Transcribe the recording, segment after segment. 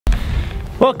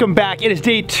Welcome back. It is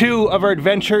day 2 of our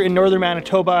adventure in northern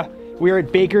Manitoba. We are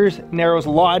at Baker's Narrows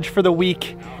Lodge for the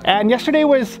week. And yesterday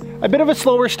was a bit of a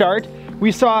slower start.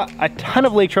 We saw a ton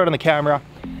of lake trout on the camera.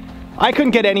 I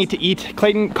couldn't get any to eat.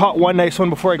 Clayton caught one nice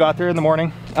one before I got there in the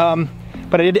morning.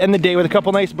 But I did end the day with a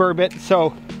couple nice burbot.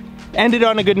 So ended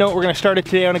on a good note. We're gonna start it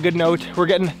today on a good note. We're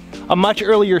getting a much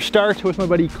earlier start with my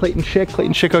buddy Clayton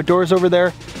Schick Outdoors over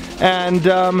there. And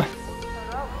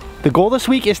the goal this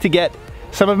week is to get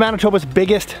some of Manitoba's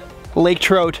biggest lake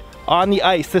trout on the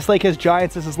ice. This lake has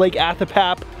giants. This is Lake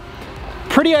Athapap.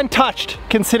 Pretty untouched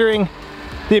considering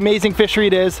the amazing fishery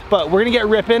it is, but we're gonna get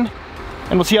ripping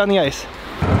and we'll see you on the ice.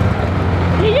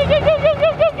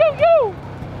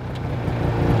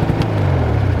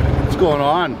 What's going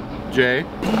on, Jay?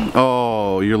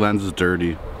 Oh, your lens is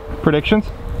dirty. Predictions?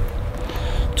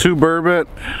 2 burbot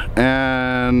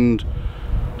and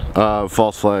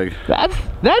false flag.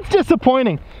 That's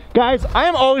disappointing. Guys, I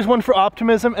am always one for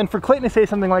optimism, and for Clayton to say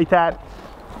something like that,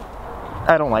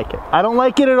 I don't like it. I don't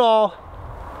like it at all.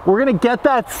 We're gonna get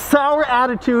that sour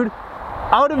attitude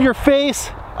out of your face,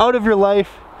 out of your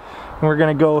life, and we're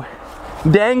gonna go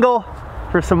dangle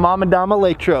for some Mama Dama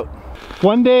lake trout.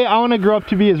 One day, I wanna grow up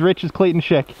to be as rich as Clayton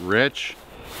Schick. Rich?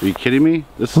 Are you kidding me?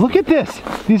 Look at this.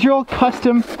 These are all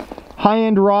custom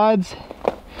high-end rods.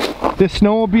 This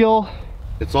snowmobile.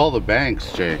 It's all the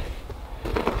banks, Jay.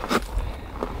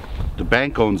 The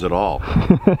bank owns it all.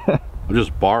 I'm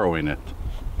just borrowing it.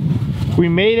 We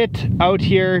made it out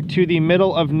here to the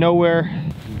middle of nowhere.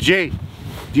 Jay,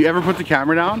 do you ever put the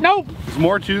camera down? Nope. There's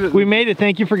more to it. We made it.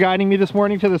 Thank you for guiding me this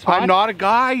morning to the spot. I'm not a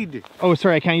guide. Oh,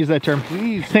 sorry, I can't use that term.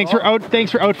 Please. Thanks for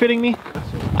outfitting me.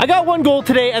 I got one goal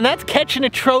today, and that's catching a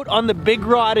trout on the big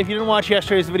rod. If you didn't watch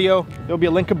yesterday's video, there'll be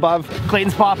a link above.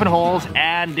 Clayton's popping holes,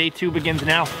 and day 2 begins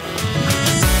now.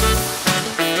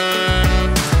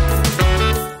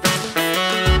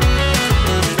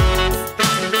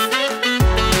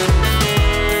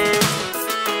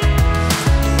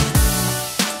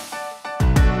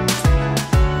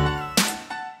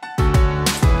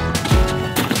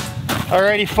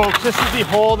 Alrighty folks, this is the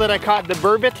hole that I caught the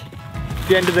burbot at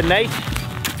the end of the night,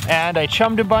 and I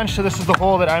chummed a bunch, so this is the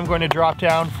hole that I'm going to drop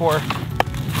down for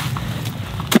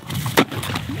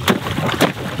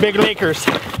big lakers.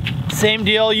 Same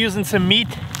deal, using some meat.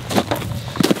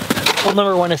 Hole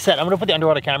number 1 is set. I'm gonna put the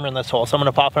underwater camera in this hole, so I'm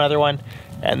gonna pop another one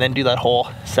and then do that whole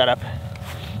setup.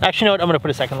 Actually, you know what? I'm gonna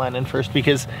put a second line in first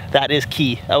because that is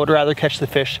key. I would rather catch the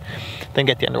fish than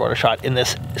get the underwater shot in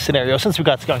this scenario since we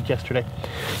got skunked yesterday.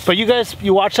 But you guys,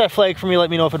 you watch that flag for me, let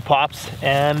me know if it pops,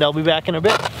 and I'll be back in a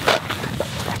bit.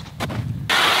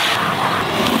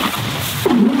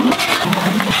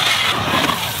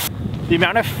 The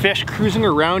amount of fish cruising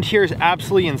around here is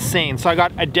absolutely insane. So I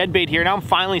got a dead bait here. Now I'm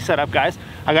finally set up, guys.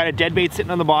 I got a dead bait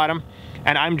sitting on the bottom,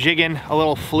 and I'm jigging a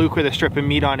little fluke with a strip of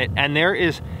meat on it, and there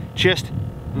is just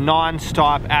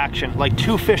non-stop action, like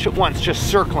 2 fish at once just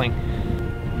circling.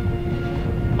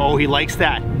 Oh, he likes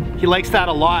that. He likes that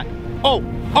a lot. Oh,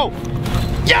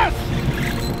 yes!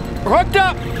 We're hooked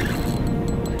up!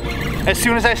 As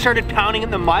soon as I started pounding in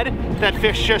the mud, that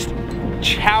fish just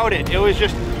chowed it. It was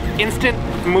just instant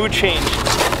mood change.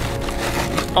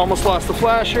 Almost lost the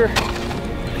flasher.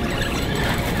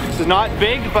 This is not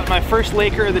big, but my first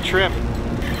laker of the trip.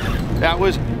 That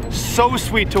was so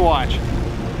sweet to watch.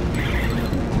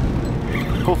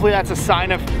 Hopefully that's a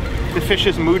sign of the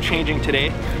fish's mood changing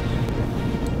today.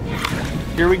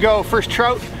 Here we go, first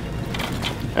trout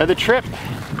of the trip.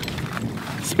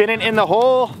 Spinning in the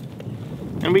hole,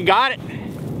 and we got it.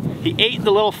 He ate the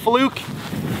little fluke.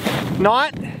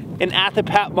 Not an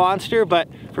Athapap monster, but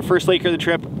for first laker of the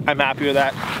trip, I'm happy with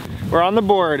that. We're on the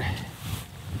board.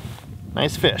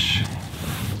 Nice fish.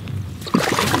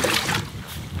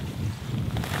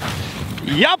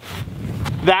 Yup!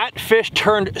 That fish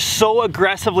turned so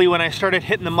aggressively when I started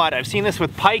hitting the mud. I've seen this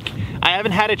with pike. I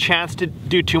haven't had a chance to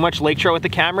do too much lake trout with the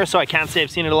camera, so I can't say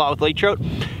I've seen it a lot with lake trout.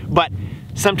 But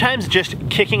sometimes just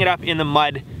kicking it up in the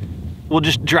mud will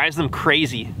just drive them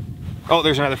crazy. Oh,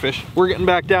 there's another fish. We're getting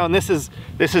back down. This is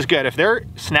good. If they're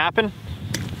snapping,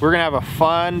 we're gonna have a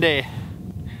fun day.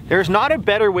 There's not a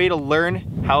better way to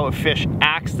learn how a fish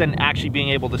acts than actually being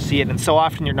able to see it, and so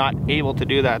often you're not able to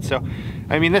do that. So,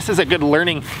 I mean, this is a good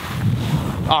learning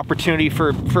opportunity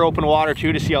for open water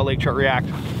too, to see how lake trout react.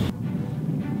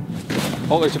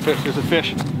 Oh, there's a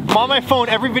fish. I'm on my phone.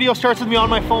 Every video starts with me on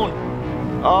my phone.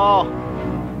 Oh,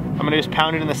 I'm gonna just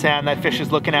pound it in the sand. That fish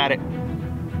is looking at it.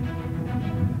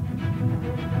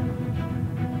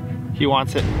 He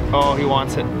wants it. Oh, he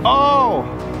wants it. Oh!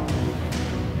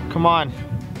 Come on.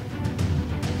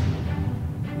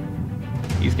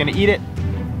 He's gonna eat it.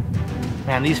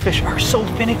 Man, these fish are so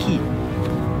finicky.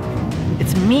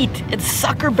 It's meat, it's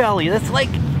sucker belly. That's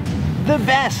like the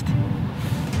best.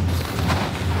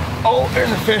 Oh, there's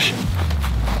a fish.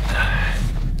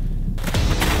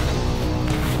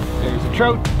 There's a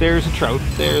trout, there's a trout,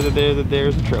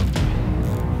 there's a trout.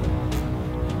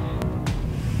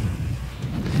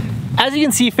 As you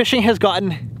can see, fishing has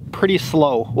gotten pretty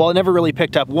slow. Well, it never really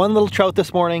picked up. One little trout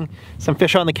this morning, some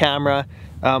fish on the camera,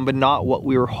 but not what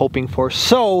we were hoping for.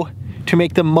 So, to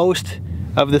make the most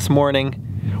of this morning,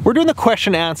 we're doing the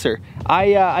question answer.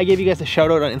 I gave you guys a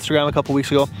shout out on Instagram a couple weeks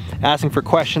ago, asking for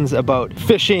questions about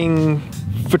fishing,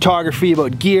 photography,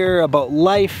 about gear, about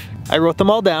life. I wrote them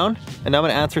all down, and I'm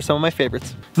gonna answer some of my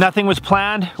favorites. Nothing was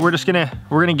planned. We're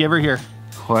gonna give her here.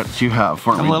 What do you have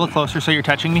for me? Come a little closer so you're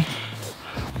touching me.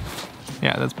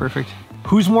 Yeah, that's perfect.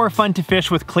 Who's more fun to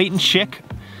fish with, Clayton Schick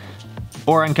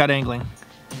or Uncut Angling?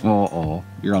 Oh,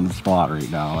 you're on the spot right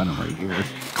now, and I'm right here.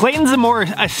 Clayton's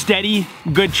a steady,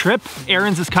 good trip.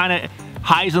 Aaron's is kind of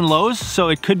highs and lows, so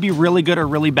it could be really good or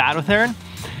really bad with Aaron.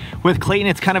 With Clayton,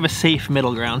 it's kind of a safe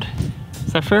middle ground.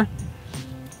 Is that fair?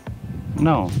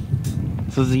 No.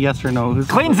 So is a yes or no?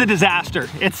 Clayton's a disaster.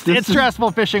 It's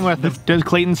stressful fishing with him. Does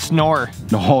Clayton snore?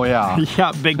 Oh yeah.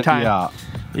 Yeah, big time. Yeah.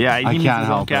 Yeah, he needs his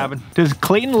own cabin. Does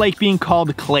Clayton like being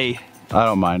called Clay? I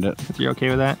don't mind it. You okay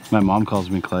with that? My mom calls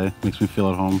me Clay. Makes me feel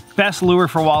at home. Best lure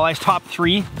for walleyes, top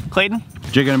 3, Clayton?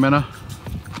 Jig and a minnow,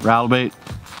 rattle bait,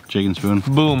 jig and spoon.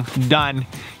 Boom, done.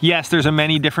 Yes, there's a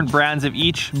many different brands of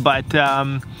each, but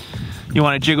you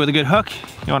want to jig with a good hook,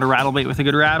 you want to rattle bait with a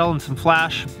good rattle and some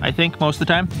flash, I think, most of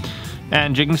the time.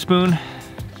 And jig and spoon.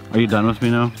 Are you done with me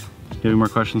now? Do you have any more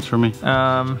questions for me?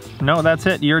 No, that's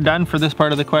it. You're done for this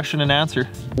part of the question and answer.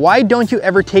 Why don't you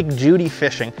ever take Judy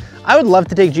fishing? I would love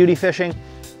to take Judy fishing.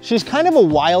 She's kind of a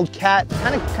wild cat,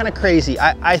 kind of crazy.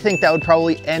 I think that would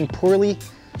probably end poorly.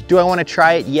 Do I want to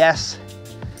try it? Yes.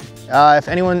 If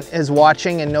anyone is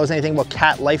watching and knows anything about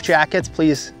cat life jackets,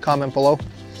 please comment below.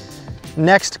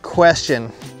 Next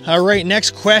question. All right,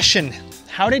 next question.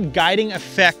 How did guiding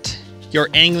affect your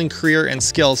angling career and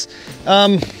skills?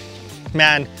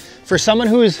 Man, for someone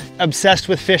who's obsessed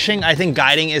with fishing, I think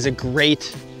guiding is a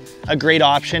great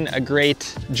option, a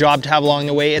great job to have along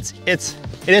the way. It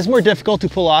is more difficult to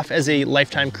pull off as a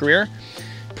lifetime career.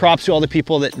 Props to all the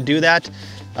people that do that.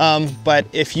 But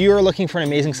if you're looking for an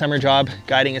amazing summer job,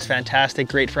 guiding is fantastic,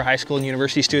 great for high school and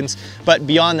university students. But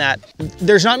beyond that,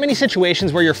 there's not many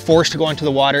situations where you're forced to go into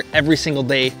the water every single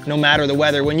day, no matter the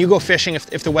weather. When you go fishing,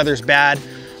 if the weather's bad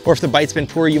or if the bite's been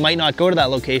poor, you might not go to that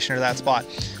location or that spot.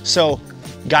 So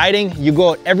guiding, you go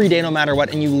out every day no matter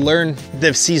what, and you learn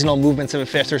the seasonal movements of a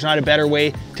fish. There's not a better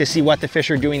way to see what the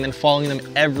fish are doing than following them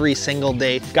every single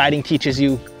day. Guiding teaches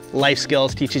you life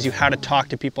skills, teaches you how to talk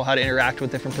to people, how to interact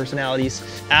with different personalities.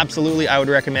 Absolutely, I would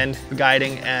recommend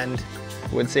guiding and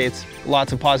would say it's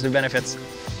lots of positive benefits.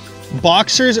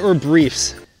 Boxers or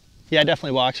briefs? Yeah,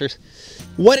 definitely boxers.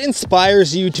 What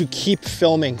inspires you to keep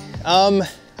filming? I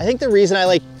think the reason I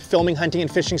like filming hunting and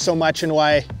fishing so much and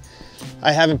why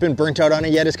I haven't been burnt out on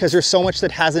it yet is because there's so much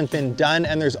that hasn't been done,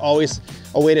 and there's always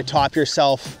a way to top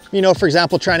yourself. You know, for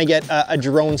example, trying to get a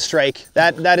drone strike.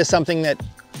 That is something that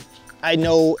I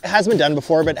know has been done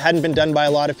before, but hadn't been done by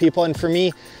a lot of people. And for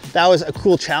me, that was a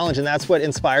cool challenge, and that's what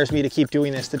inspires me to keep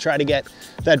doing this, to try to get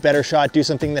that better shot, do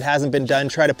something that hasn't been done,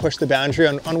 try to push the boundary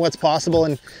on what's possible.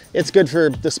 And it's good for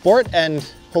the sport and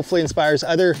hopefully inspires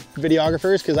other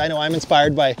videographers, because I know I'm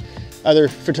inspired by other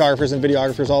photographers and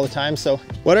videographers all the time. So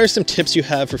what are some tips you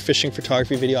have for fishing,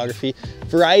 photography, videography?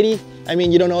 Variety, I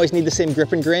mean, you don't always need the same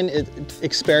grip and grin.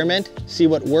 Experiment, see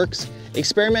what works.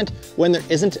 Experiment when there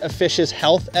isn't a fish's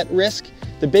health at risk.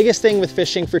 The biggest thing with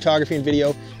fishing, photography, and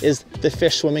video is the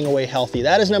fish swimming away healthy.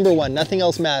 That is number one, nothing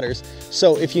else matters.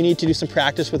 So if you need to do some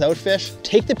practice without fish,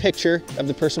 take the picture of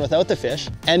the person without the fish,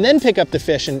 and then pick up the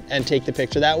fish and take the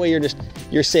picture. That way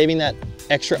you're saving that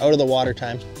extra out of the water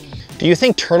time. Do you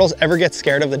think turtles ever get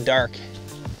scared of the dark?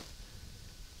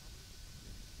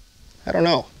 I don't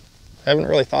know. I haven't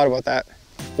really thought about that.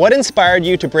 What inspired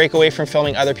you to break away from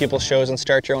filming other people's shows and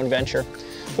start your own venture?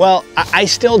 Well, I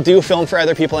still do film for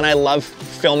other people, and I love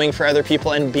filming for other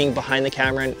people and being behind the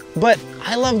camera. But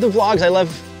I love the vlogs. I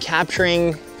love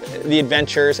capturing the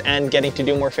adventures and getting to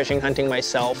do more fishing, hunting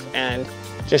myself, and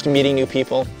just meeting new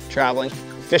people, traveling.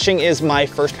 Fishing is my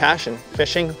first passion,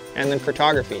 fishing and then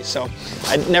photography. So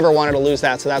I never wanted to lose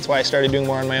that, so that's why I started doing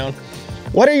more on my own.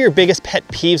 What are your biggest pet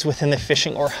peeves within the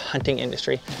fishing or hunting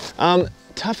industry?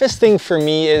 Toughest thing for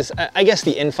me is, I guess,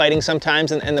 the infighting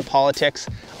sometimes and the politics.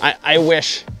 I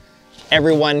wish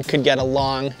everyone could get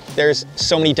along. There's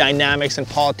so many dynamics in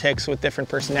politics with different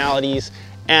personalities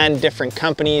and different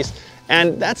companies.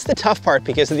 And that's the tough part,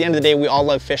 because at the end of the day, we all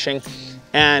love fishing.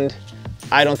 And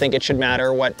I don't think it should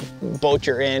matter what boat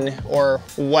you're in or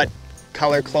what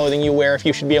color clothing you wear, if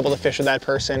you should be able to fish with that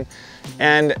person.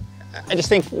 And I just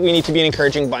think we need to be an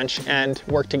encouraging bunch and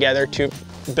work together to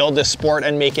build this sport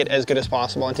and make it as good as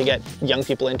possible and to get young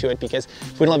people into it, because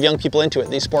if we don't have young people into it,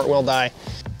 the sport will die.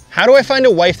 How do I find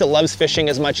a wife that loves fishing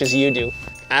as much as you do?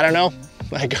 I don't know.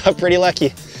 I got pretty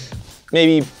lucky.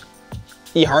 Maybe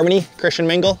eHarmony, Christian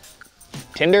Mingle,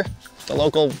 Tinder, the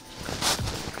local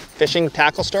fishing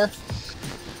tackle store.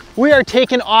 We are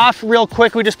taking off real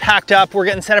quick. We just packed up. We're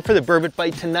getting set up for the Burbot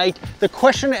bite tonight. The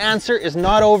question and answer is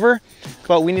not over,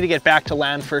 but we need to get back to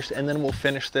land first and then we'll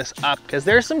finish this up because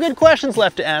there's some good questions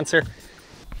left to answer.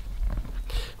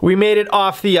 We made it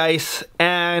off the ice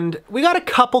and we got a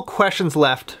couple questions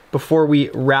left before we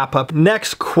wrap up.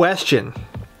 Next question.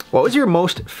 What was your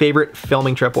most favorite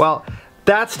filming trip? Well,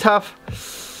 that's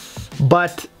tough,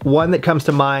 but one that comes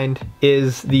to mind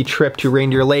is the trip to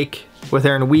Reindeer Lake with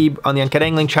Aaron Weeb on the Uncut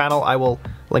Angling channel. I will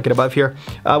link it above here,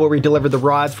 where we delivered the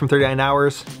rods from 39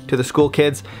 Hours to the school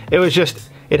kids. It was just,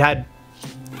 it had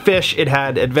fish, it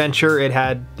had adventure, it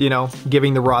had, you know,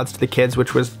 giving the rods to the kids,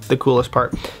 which was the coolest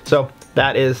part. So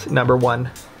that is number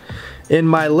one in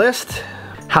my list.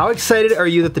 How excited are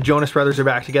you that the Jonas Brothers are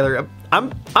back together?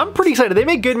 I'm pretty excited. They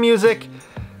make good music.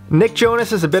 Nick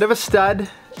Jonas is a bit of a stud,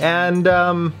 and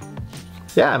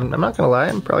yeah, I'm not gonna lie,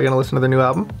 I'm probably gonna listen to their new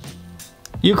album.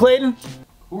 You, Clayton?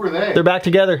 Who are they? They're back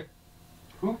together.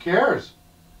 Who cares?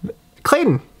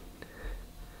 Clayton,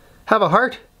 have a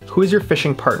heart. Who is your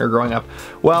fishing partner growing up?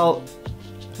 Well,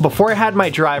 before I had my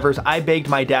drivers, I begged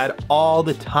my dad all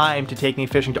the time to take me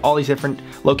fishing to all these different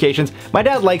locations. My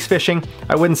dad likes fishing.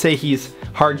 I wouldn't say he's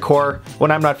hardcore. When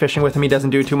I'm not fishing with him, he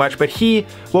doesn't do too much, but he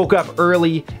woke up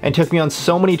early and took me on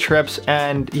so many trips,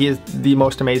 and he is the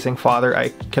most amazing father. I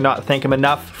cannot thank him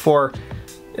enough for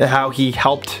how he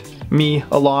helped me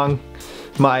along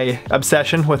my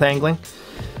obsession with angling.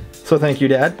 So thank you,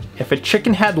 Dad. If a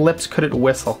chicken had lips, could it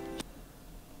whistle?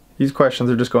 These questions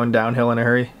are just going downhill in a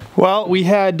hurry. Well, we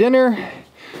had dinner,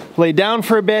 laid down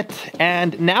for a bit,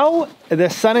 and now the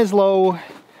sun is low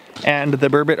and the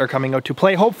Burbot are coming out to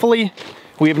play. Hopefully,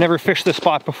 we have never fished this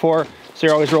spot before, so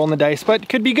you're always rolling the dice, but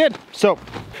could be good. So,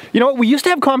 you know what? We used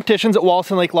to have competitions at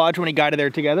Walson Lake Lodge when we guided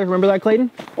there together. Remember that, Clayton?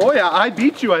 Oh yeah, I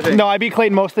beat you, I think. No, I beat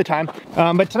Clayton most of the time.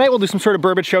 But tonight we'll do some sort of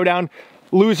Burbot showdown.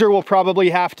 Loser will probably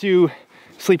have to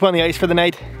sleep on the ice for the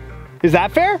night. Is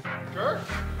that fair? Sure.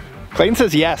 Clayton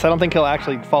says yes. I don't think he'll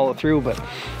actually follow through, but...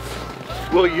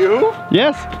 Will you?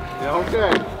 Yes. Yeah,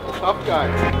 okay. Tough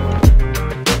guy.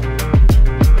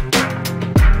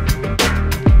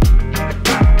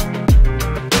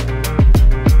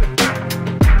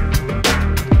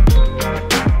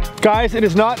 Guys, it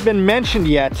has not been mentioned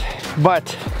yet,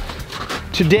 but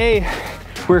today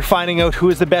we're finding out who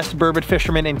is the best Burbot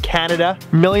fisherman in Canada.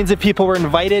 Millions of people were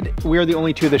invited. We're the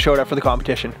only two that showed up for the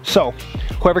competition. So,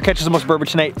 whoever catches the most Burbot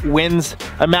tonight wins.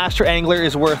 A master angler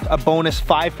is worth a bonus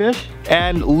 5 fish,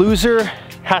 and loser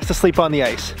has to sleep on the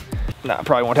ice. Nah,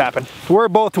 probably won't happen. We're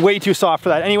both way too soft for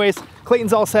that. Anyways,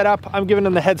 Clayton's all set up. I'm giving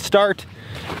him the head start.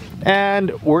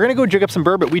 And we're gonna go jig up some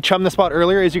Burbot. We chummed the spot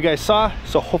earlier, as you guys saw,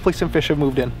 so hopefully some fish have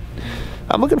moved in.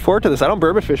 I'm looking forward to this. I don't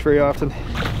Burbot fish very often.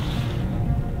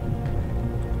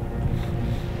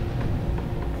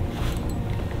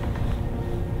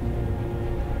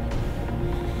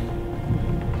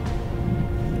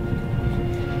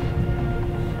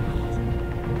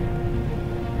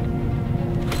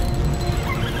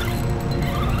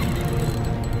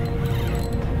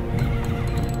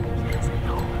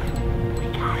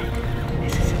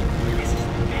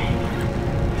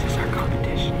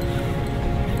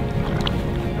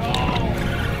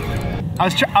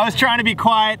 I was trying to be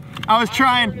quiet. I was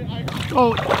trying.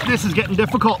 Oh, this is getting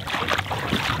difficult.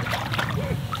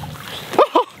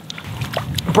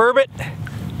 Burbot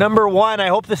number 1. I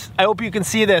hope you can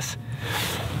see this.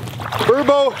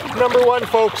 Burbot number 1,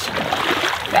 folks.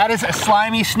 That is a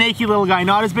slimy, snaky little guy.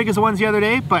 Not as big as the ones the other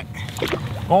day, but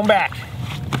going back.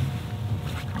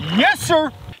 Yes,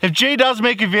 sir. If Jay does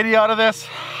make a video out of this,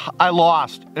 I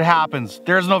lost. It happens.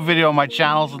 There's no video on my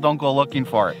channel, so don't go looking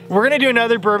for it. We're gonna do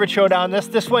another Burbot showdown.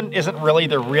 This one isn't really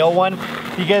the real one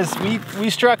because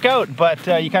we struck out, but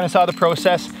you kind of saw the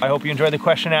process. I hope you enjoyed the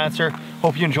question and answer.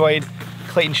 Hope you enjoyed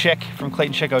Clayton Schick from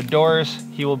Clayton Schick Outdoors.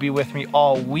 He will be with me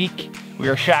all week. We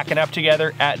are shacking up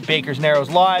together at Baker's Narrows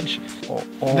Lodge.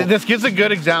 This gives a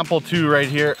good example too right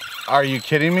here. Are you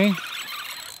kidding me?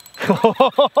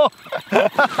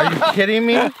 Are you kidding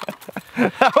me?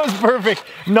 That was perfect.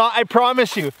 No, I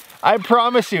promise you,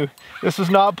 this was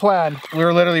not planned.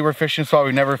 We're fishing a spot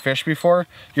we've never fished before.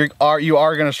 You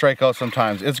are gonna strike out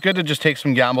sometimes. It's good to just take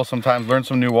some gambles sometimes, learn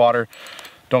some new water.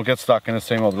 don't get stuck in the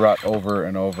same old rut over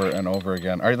and over and over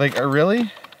again. Are you like,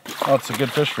 really? Oh, it's a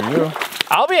good fish for you.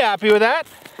 I'll be happy with that.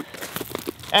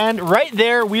 And right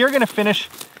there, we are gonna finish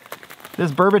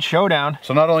this Burbot showdown.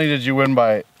 So not only did you win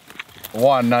by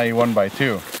 1, now you won by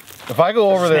 2. If I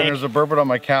go over there and there's a Burbot on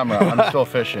my camera, I'm still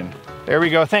fishing. There we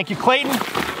go. Thank you, Clayton.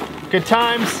 Good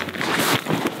times.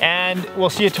 And we'll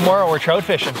see you tomorrow. We're trout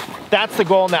fishing. That's the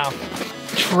goal now.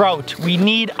 Trout. We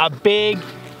need a big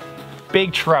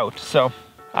trout. So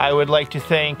I would like to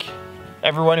thank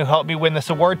everyone who helped me win this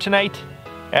award tonight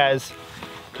as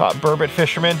top Burbot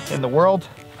fisherman in the world.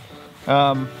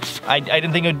 I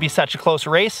didn't think it would be such a close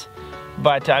race,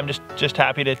 but I'm just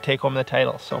happy to take home the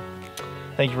title. So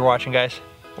thank you for watching, guys.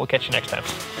 We'll catch you next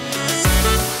time.